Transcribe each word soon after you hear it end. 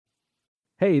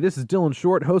Hey, this is Dylan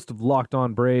Short, host of Locked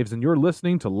On Braves, and you're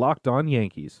listening to Locked On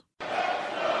Yankees.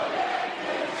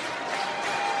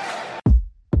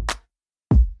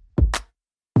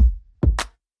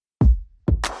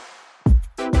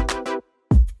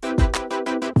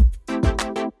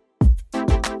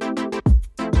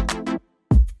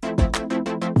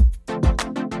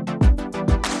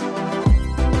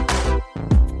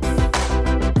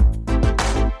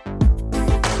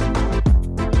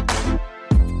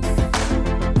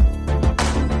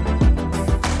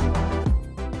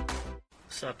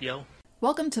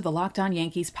 Welcome to the Locked On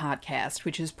Yankees podcast,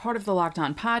 which is part of the Locked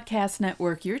On Podcast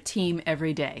Network, your team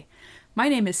every day. My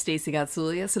name is Stacey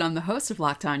Gotsoulias, and I'm the host of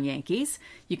Locked On Yankees.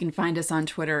 You can find us on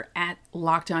Twitter at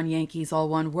Locked On Yankees, all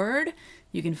one word.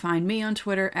 You can find me on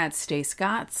Twitter at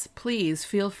StaceGots. Please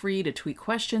feel free to tweet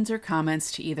questions or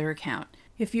comments to either account.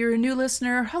 If you're a new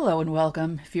listener, hello and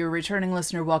welcome. If you're a returning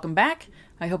listener, welcome back.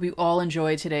 I hope you all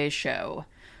enjoy today's show.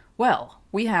 Well,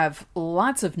 we have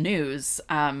lots of news.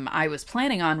 I was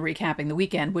planning on recapping the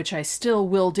weekend, which I still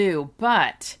will do,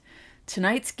 but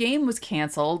tonight's game was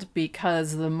canceled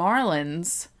because the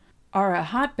Marlins are a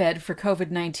hotbed for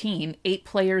COVID-19. 8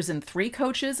 players and 3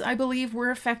 coaches, I believe,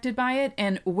 were affected by it.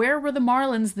 And where were the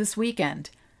Marlins this weekend?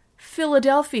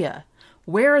 Philadelphia.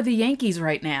 Where are the Yankees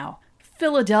right now?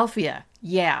 Philadelphia.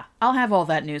 Yeah, I'll have all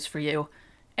that news for you.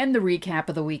 And the recap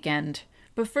of the weekend.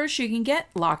 But first, you can get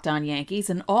Locked On Yankees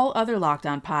and all other Locked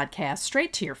On podcasts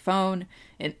straight to your phone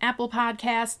in Apple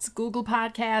Podcasts, Google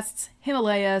Podcasts,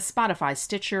 Himalaya, Spotify,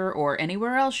 Stitcher, or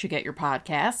anywhere else you get your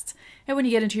podcasts. And when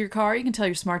you get into your car, you can tell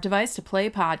your smart device to play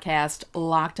podcast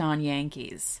Locked On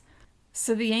Yankees.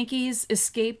 So the Yankees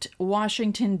escaped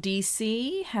Washington,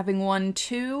 D.C., having won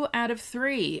 2 out of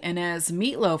 3. And as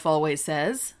Meatloaf always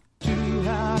says, 2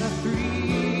 out of 3.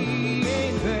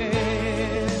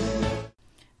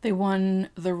 They won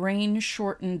the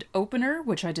rain-shortened opener,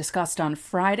 which I discussed on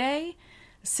Friday.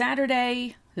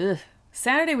 Saturday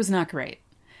was not great.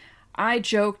 I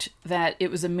joked that it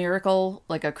was a miracle,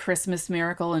 like a Christmas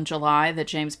miracle in July, that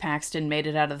James Paxton made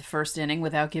it out of the first inning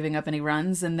without giving up any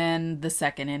runs, and then the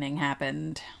second inning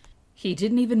happened. He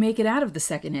didn't even make it out of the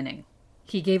second inning.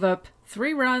 He gave up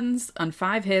 3 runs on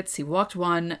 5 hits, he walked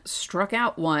 1, struck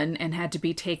out 1, and had to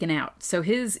be taken out. So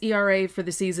his ERA for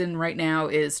the season right now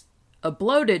is a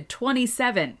bloated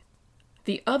 27.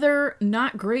 The other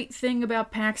not great thing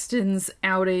about Paxton's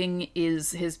outing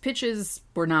is his pitches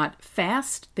were not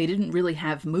fast. They didn't really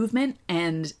have movement,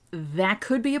 and that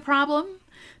could be a problem.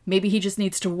 Maybe he just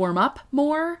needs to warm up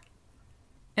more.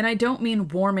 And I don't mean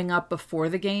warming up before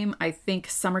the game. I think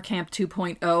Summer Camp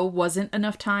 2.0 wasn't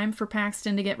enough time for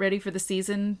Paxton to get ready for the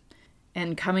season.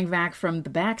 And coming back from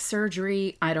the back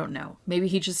surgery, I don't know. Maybe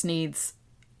he just needs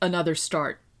another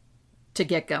start to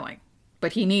get going.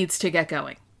 But he needs to get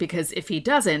going, because if he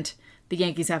doesn't, the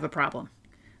Yankees have a problem.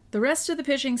 The rest of the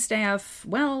pitching staff,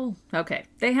 well, okay,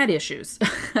 they had issues.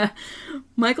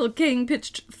 Michael King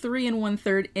pitched 3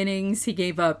 1/3 innings. He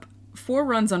gave up 4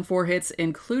 runs on 4 hits,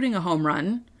 including a home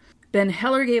run. Ben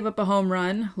Heller gave up a home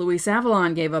run. Luis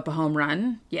Avalon gave up a home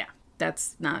run. Yeah,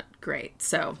 that's not great.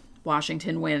 So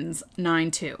Washington wins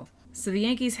 9-2. So the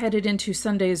Yankees headed into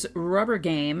Sunday's rubber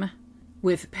game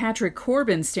with Patrick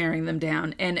Corbin staring them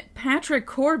down. And Patrick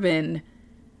Corbin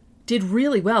did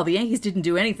really well. The Yankees didn't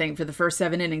do anything for the first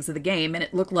 7 innings of the game, and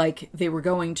it looked like they were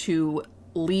going to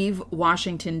leave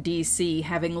Washington, D.C.,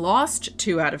 having lost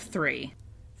 2 out of 3.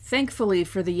 Thankfully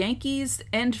for the Yankees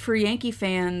and for Yankee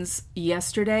fans,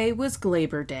 yesterday was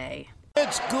Gleyber Day.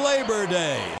 It's Gleyber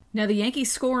Day. Now, the Yankee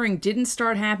scoring didn't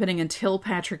start happening until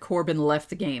Patrick Corbin left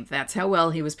the game. That's how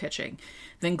well he was pitching.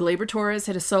 Then Gleyber Torres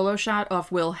hit a solo shot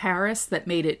off Will Harris that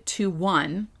made it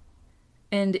 2-1.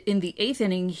 And in the 8th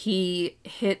inning, he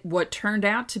hit what turned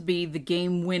out to be the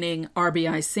game-winning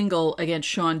RBI single against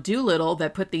Sean Doolittle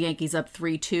that put the Yankees up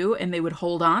 3-2, and they would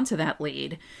hold on to that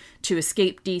lead to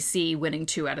escape D.C., winning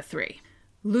 2 out of 3.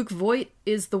 Luke Voit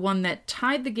is the one that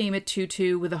tied the game at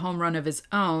 2-2 with a home run of his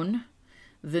own.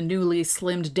 The newly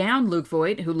slimmed down Luke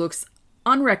Voit, who looks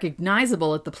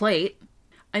unrecognizable at the plate.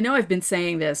 I know I've been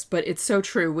saying this, but it's so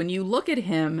true. When you look at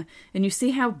him and you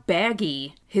see how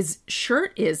baggy his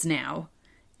shirt is now,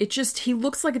 he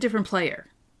looks like a different player.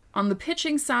 On the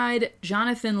pitching side,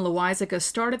 Jonathan Loáisiga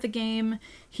started the game.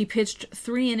 He pitched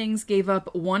 3 innings, gave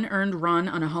up 1 earned run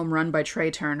on a home run by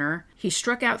Trey Turner. He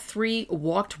struck out 3,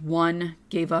 walked 1,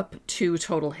 gave up 2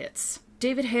 total hits.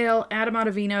 David Hale, Adam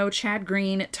Ottavino, Chad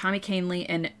Green, Tommy Kahnle,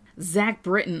 and Zach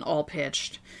Britton all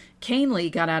pitched.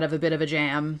 Kahnle got out of a bit of a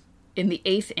jam in the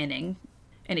 8th inning,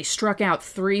 and he struck out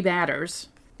 3 batters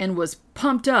and was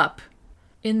pumped up.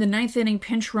 In the 9th inning,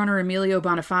 pinch runner Emilio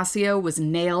Bonifacio was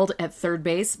nailed at third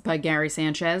base by Gary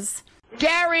Sanchez.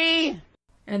 Gary!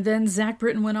 And then Zach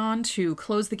Britton went on to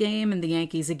close the game, and the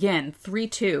Yankees again,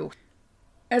 3-2.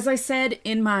 As I said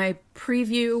in my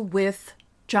preview with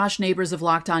Josh Neighbors of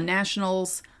Locked On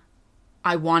Nationals,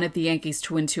 I wanted the Yankees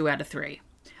to win 2 out of 3.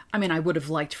 I mean, I would have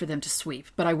liked for them to sweep,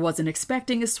 but I wasn't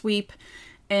expecting a sweep.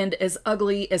 And as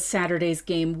ugly as Saturday's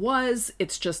game was,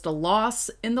 it's just a loss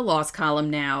in the loss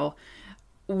column now.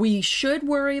 We should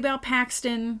worry about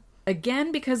Paxton.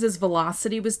 Again, because his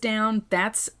velocity was down,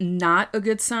 that's not a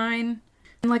good sign.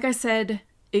 And like I said,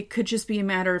 it could just be a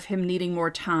matter of him needing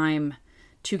more time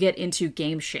to get into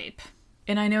game shape.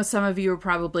 And I know some of you are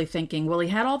probably thinking, well, he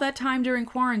had all that time during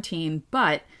quarantine,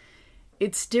 but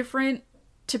it's different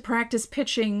to practice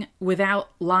pitching without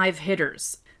live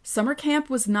hitters. Summer camp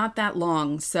was not that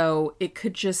long, so it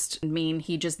could just mean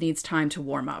he just needs time to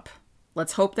warm up.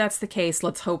 Let's hope that's the case.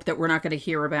 Let's hope that we're not going to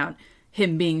hear about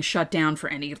him being shut down for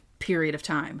any period of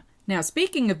time. Now,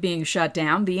 speaking of being shut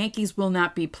down, the Yankees will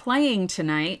not be playing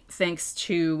tonight thanks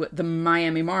to the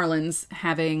Miami Marlins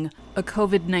having a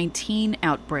COVID-19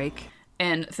 outbreak.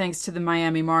 And thanks to the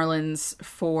Miami Marlins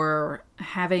for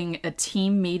having a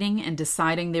team meeting and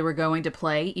deciding they were going to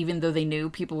play even though they knew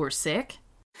people were sick.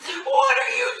 What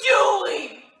are you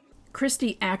doing?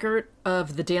 Christy Ackert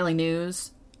of the Daily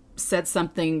News said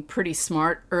something pretty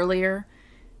smart earlier.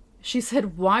 She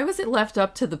said, why was it left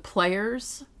up to the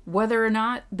players whether or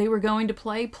not they were going to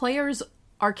play? Players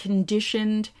are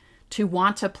conditioned to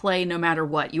want to play no matter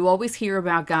what. You always hear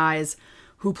about guys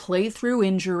who play through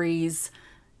injuries.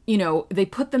 You know, they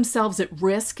put themselves at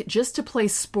risk just to play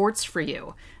sports for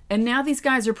you. And now these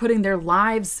guys are putting their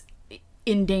lives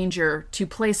in danger to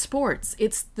play sports.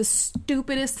 It's the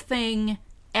stupidest thing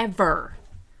ever.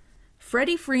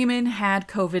 Freddie Freeman had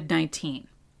COVID-19.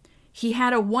 He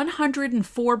had a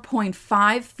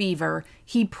 104.5 fever.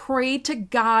 He prayed to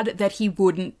God that he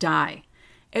wouldn't die.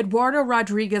 Eduardo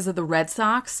Rodriguez of the Red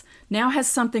Sox now has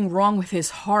something wrong with his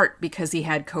heart because he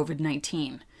had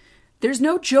COVID-19. There's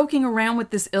no joking around with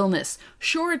this illness.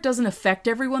 Sure, it doesn't affect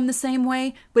everyone the same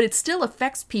way, but it still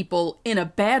affects people in a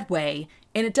bad way,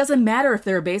 and it doesn't matter if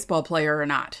they're a baseball player or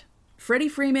not. Freddie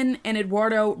Freeman and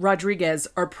Eduardo Rodriguez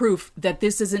are proof that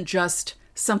this isn't just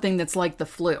something that's like the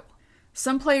flu.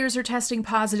 Some players are testing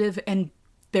positive and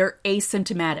they're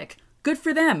asymptomatic. Good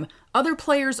for them. Other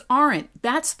players aren't.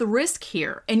 That's the risk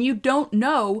here. And you don't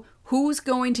know who's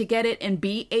going to get it and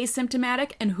be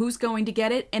asymptomatic and who's going to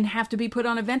get it and have to be put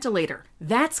on a ventilator.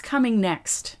 That's coming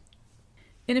next.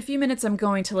 In a few minutes, I'm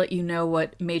going to let you know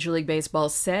what Major League Baseball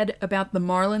said about the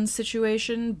Marlins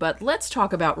situation, but let's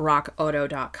talk about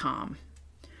RockAuto.com.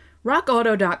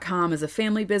 RockAuto.com is a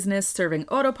family business serving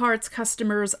auto parts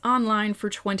customers online for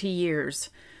 20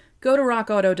 years. Go to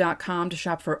RockAuto.com to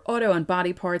shop for auto and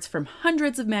body parts from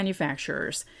hundreds of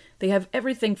manufacturers. They have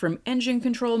everything from engine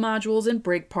control modules and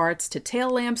brake parts to tail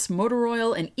lamps, motor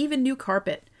oil, and even new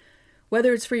carpet.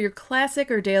 Whether it's for your classic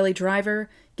or daily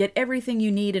driver, get everything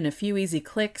you need in a few easy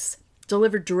clicks,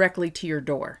 delivered directly to your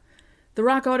door. The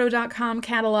RockAuto.com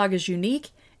catalog is unique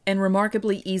and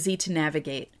remarkably easy to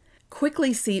navigate.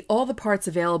 Quickly see all the parts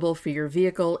available for your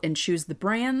vehicle and choose the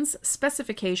brands,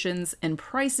 specifications, and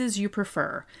prices you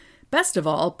prefer. Best of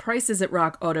all, prices at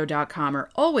RockAuto.com are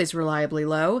always reliably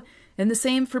low, and the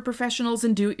same for professionals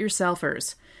and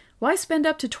do-it-yourselfers. Why spend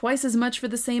up to twice as much for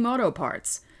the same auto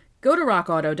parts? Go to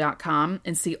RockAuto.com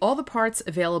and see all the parts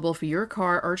available for your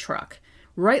car or truck.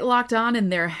 Right locked on in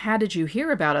their How Did You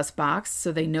Hear About Us box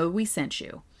so they know we sent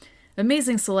you.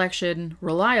 Amazing selection,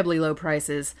 reliably low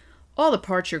prices, all the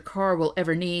parts your car will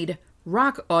ever need,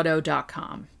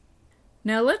 RockAuto.com.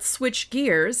 Now let's switch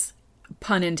gears,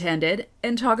 pun intended,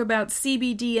 and talk about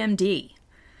CBDMD.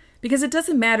 Because it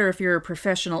doesn't matter if you're a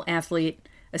professional athlete,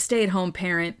 a stay-at-home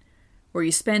parent, or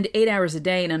you spend 8 hours a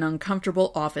day in an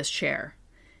uncomfortable office chair.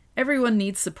 Everyone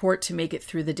needs support to make it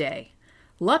through the day.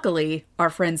 Luckily, our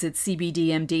friends at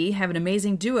CBDMD have an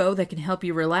amazing duo that can help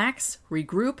you relax,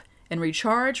 regroup, and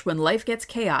recharge when life gets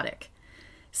chaotic.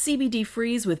 CBD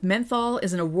Freeze with Menthol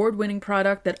is an award-winning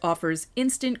product that offers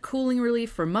instant cooling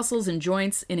relief for muscles and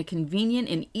joints in a convenient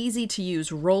and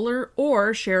easy-to-use roller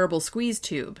or shareable squeeze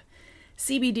tube.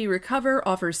 CBD Recover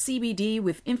offers CBD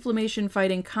with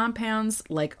inflammation-fighting compounds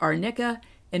like arnica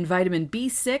and vitamin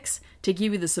B6 to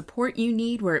give you the support you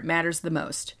need where it matters the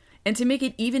most. And to make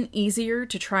it even easier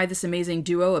to try this amazing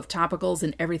duo of topicals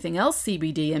and everything else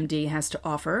CBDMD has to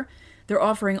offer, they're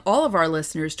offering all of our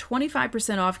listeners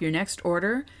 25% off your next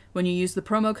order when you use the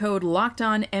promo code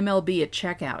LOCKEDONMLB at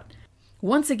checkout.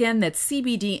 Once again, that's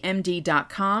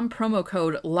CBDMD.com, promo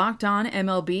code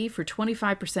LOCKEDONMLB for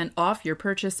 25% off your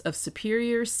purchase of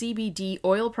superior CBD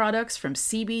oil products from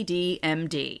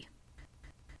CBDMD.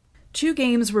 2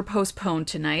 games were postponed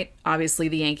tonight. Obviously,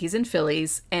 the Yankees and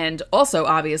Phillies, and also,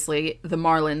 obviously, the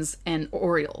Marlins and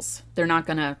Orioles. They're not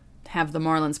going to have the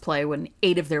Marlins play when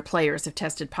 8 of their players have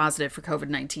tested positive for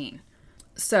COVID-19.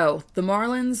 So, the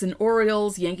Marlins and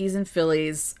Orioles, Yankees and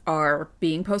Phillies are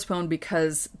being postponed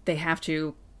because they have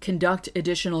to conduct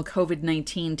additional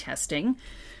COVID-19 testing.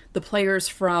 The players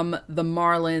from the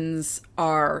Marlins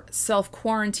are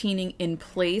self-quarantining in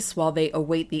place while they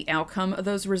await the outcome of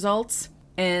those results.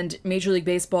 And Major League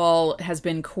Baseball has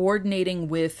been coordinating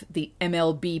with the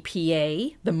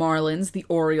MLBPA, the Marlins, the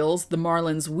Orioles, the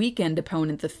Marlins' weekend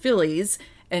opponent, the Phillies,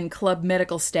 and club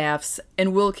medical staffs,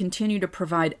 and will continue to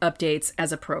provide updates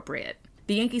as appropriate.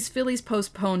 The Yankees-Phillies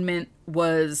postponement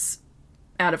was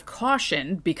out of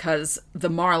caution because the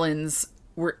Marlins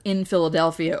were in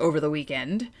Philadelphia over the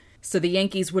weekend. So the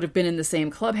Yankees would have been in the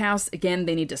same clubhouse. Again,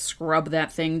 they need to scrub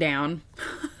that thing down.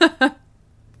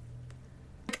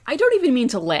 I don't even mean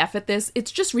to laugh at this.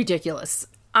 It's just ridiculous.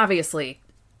 Obviously,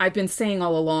 I've been saying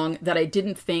all along that I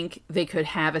didn't think they could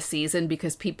have a season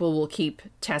because people will keep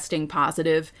testing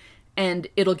positive, and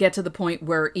it'll get to the point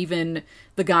where even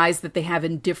the guys that they have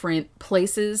in different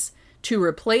places to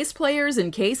replace players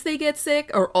in case they get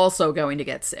sick are also going to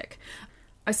get sick.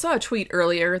 I saw a tweet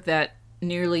earlier that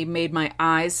nearly made my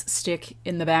eyes stick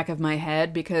in the back of my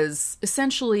head because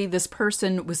essentially this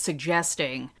person was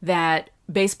suggesting that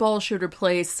baseball should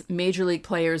replace major league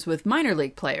players with minor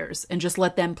league players and just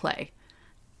let them play.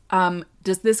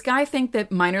 Does this guy think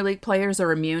that minor league players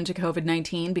are immune to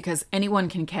COVID-19? Because anyone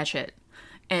can catch it.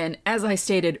 And as I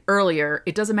stated earlier,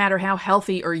 it doesn't matter how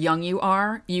healthy or young you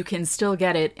are, you can still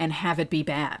get it and have it be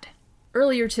bad.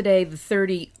 Earlier today, the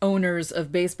 30 owners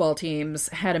of baseball teams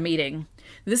had a meeting.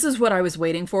 This is what I was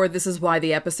waiting for. This is why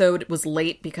the episode was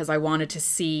late, because I wanted to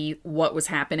see what was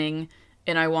happening,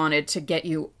 and I wanted to get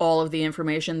you all of the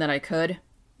information that I could.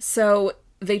 So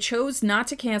they chose not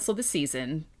to cancel the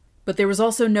season, but there was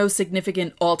also no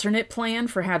significant alternate plan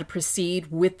for how to proceed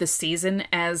with the season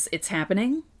as it's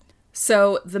happening.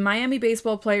 So the Miami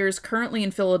baseball players currently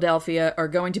in Philadelphia are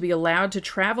going to be allowed to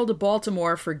travel to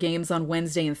Baltimore for games on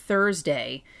Wednesday and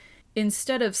Thursday,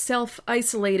 instead of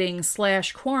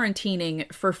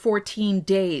self-isolating/quarantining for 14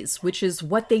 days, which is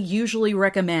what they usually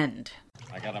recommend.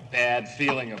 I got a bad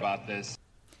feeling about this.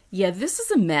 Yeah, this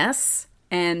is a mess,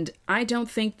 and I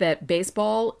don't think that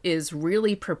baseball is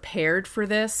really prepared for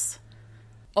this.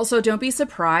 Also, don't be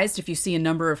surprised if you see a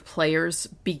number of players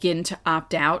begin to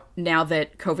opt out now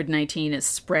that COVID-19 is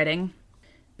spreading.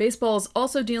 Baseball is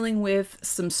also dealing with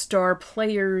some star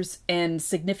players and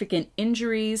significant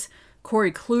injuries.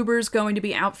 Corey Kluber's going to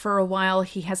be out for a while.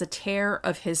 He has a tear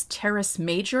of his teres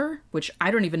major, which I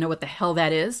don't even know what the hell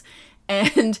that is.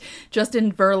 And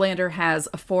Justin Verlander has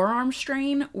a forearm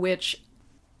strain, which,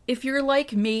 if you're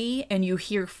like me and you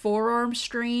hear forearm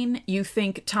strain, you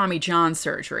think Tommy John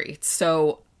surgery.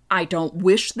 So I don't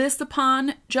wish this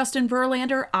upon Justin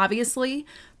Verlander, obviously,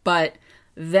 but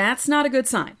that's not a good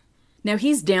sign. Now,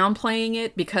 he's downplaying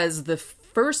it because the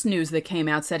first news that came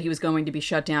out said he was going to be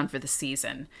shut down for the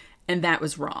season, and that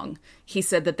was wrong. He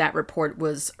said that that report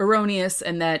was erroneous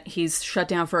and that he's shut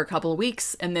down for a couple of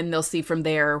weeks, and then they'll see from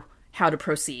there how to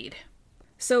proceed.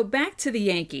 So back to the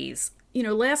Yankees. You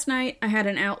know, last night I had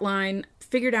an outline,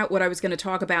 figured out what I was going to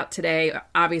talk about today.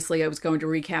 Obviously, I was going to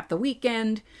recap the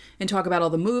weekend and talk about all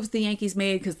the moves the Yankees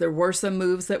made, because there were some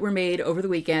moves that were made over the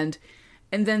weekend.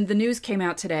 And then the news came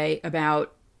out today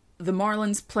about the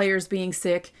Marlins players being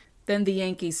sick. Then the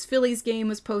Yankees-Phillies game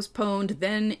was postponed.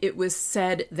 Then it was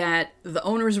said that the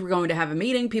owners were going to have a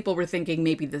meeting. People were thinking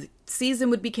maybe the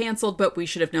season would be canceled, but we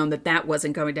should have known that that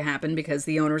wasn't going to happen because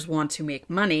the owners want to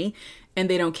make money, and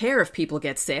they don't care if people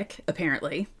get sick,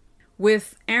 apparently.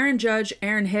 With Aaron Judge,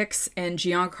 Aaron Hicks, and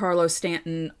Giancarlo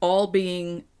Stanton all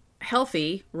being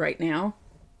healthy right now,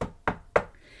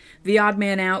 the odd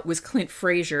man out was Clint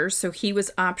Frazier, so he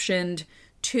was optioned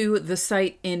to the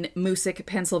site in Moosic,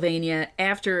 Pennsylvania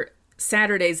after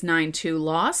Saturday's 9-2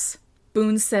 loss.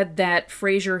 Boone said that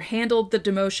Frazier handled the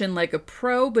demotion like a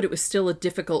pro, but it was still a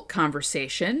difficult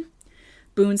conversation.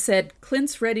 Boone said,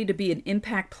 "Clint's ready to be an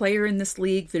impact player in this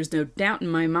league. There's no doubt in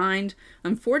my mind.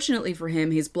 Unfortunately for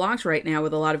him, he's blocked right now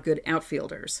with a lot of good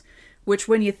outfielders." Which,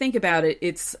 when you think about it,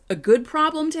 it's a good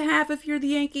problem to have if you're the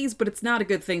Yankees, but it's not a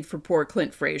good thing for poor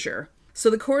Clint Frazier. So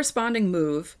the corresponding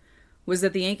move was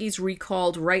that the Yankees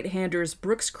recalled right-handers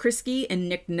Brooks Kriske and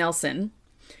Nick Nelson.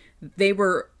 They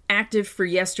were active for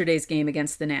yesterday's game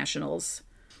against the Nationals.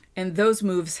 And those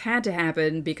moves had to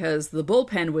happen because the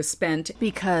bullpen was spent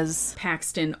because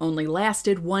Paxton only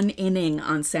lasted 1 inning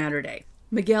on Saturday.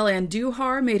 Miguel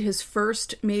Andujar made his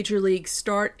first Major League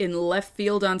start in left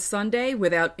field on Sunday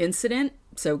without incident,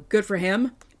 so good for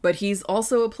him. but he's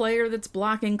also a player that's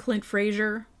blocking Clint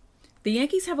Frazier. The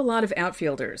Yankees have a lot of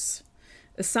outfielders.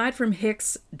 Aside from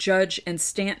Hicks, Judge, and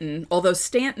Stanton, although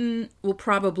Stanton will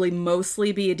probably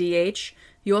mostly be a DH,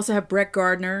 you also have Brett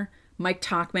Gardner, Mike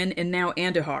Tauchman, and now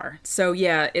Andujar. So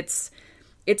yeah,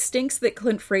 it stinks that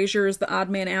Clint Frazier is the odd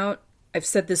man out. I've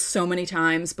said this so many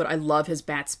times, but I love his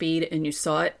bat speed, and you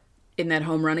saw it in that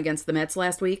home run against the Mets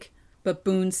last week. But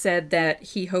Boone said that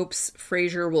he hopes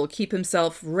Frazier will keep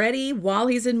himself ready while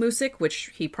he's in Music,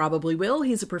 which he probably will.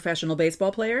 He's a professional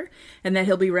baseball player, and that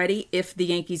he'll be ready if the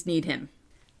Yankees need him.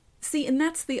 See, and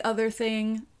that's the other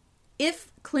thing.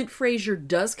 If Clint Frazier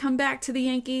does come back to the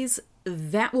Yankees,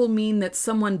 that will mean that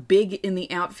someone big in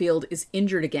the outfield is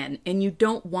injured again, and you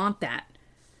don't want that.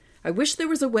 I wish there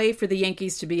was a way for the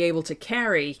Yankees to be able to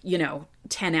carry,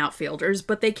 10 outfielders,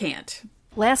 but they can't.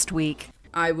 Last week,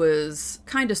 I was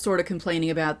kind of sort of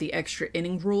complaining about the extra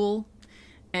inning rule,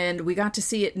 and we got to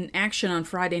see it in action on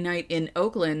Friday night in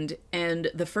Oakland,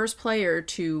 and the first player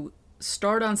to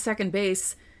start on second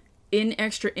base in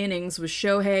extra innings was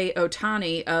Shohei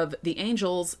Ohtani of the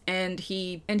Angels, and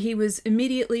he was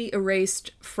immediately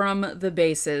erased from the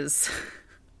bases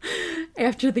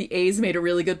after the A's made a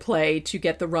really good play to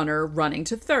get the runner running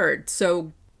to third.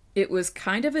 So it was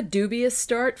kind of a dubious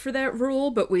start for that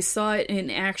rule, but we saw it in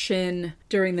action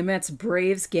during the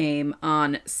Mets-Braves game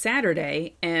on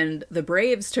Saturday, and the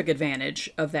Braves took advantage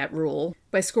of that rule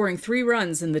by scoring 3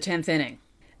 runs in the 10th inning.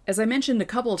 As I mentioned a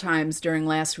couple times during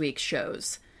last week's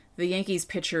shows, the Yankees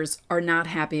pitchers are not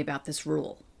happy about this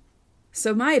rule.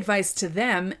 So my advice to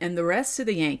them and the rest of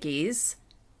the Yankees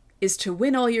is to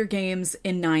win all your games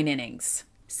in 9 innings.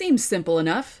 Seems simple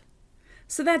enough.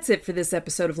 So that's it for this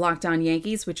episode of Locked On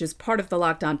Yankees, which is part of the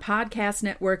Locked On Podcast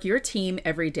Network, your team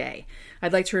every day.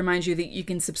 I'd like to remind you that you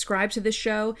can subscribe to this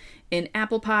show in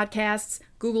Apple Podcasts,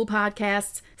 Google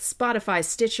Podcasts, Spotify,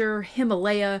 Stitcher,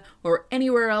 Himalaya, or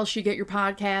anywhere else you get your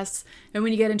podcasts. And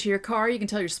when you get into your car, you can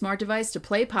tell your smart device to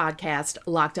play podcast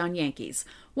Locked On Yankees.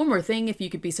 One more thing, if you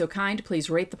could be so kind, please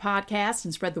rate the podcast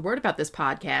and spread the word about this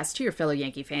podcast to your fellow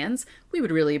Yankee fans. We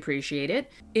would really appreciate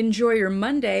it. Enjoy your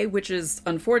Monday, which is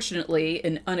unfortunately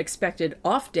an unexpected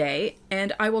off day,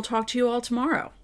 and I will talk to you all tomorrow.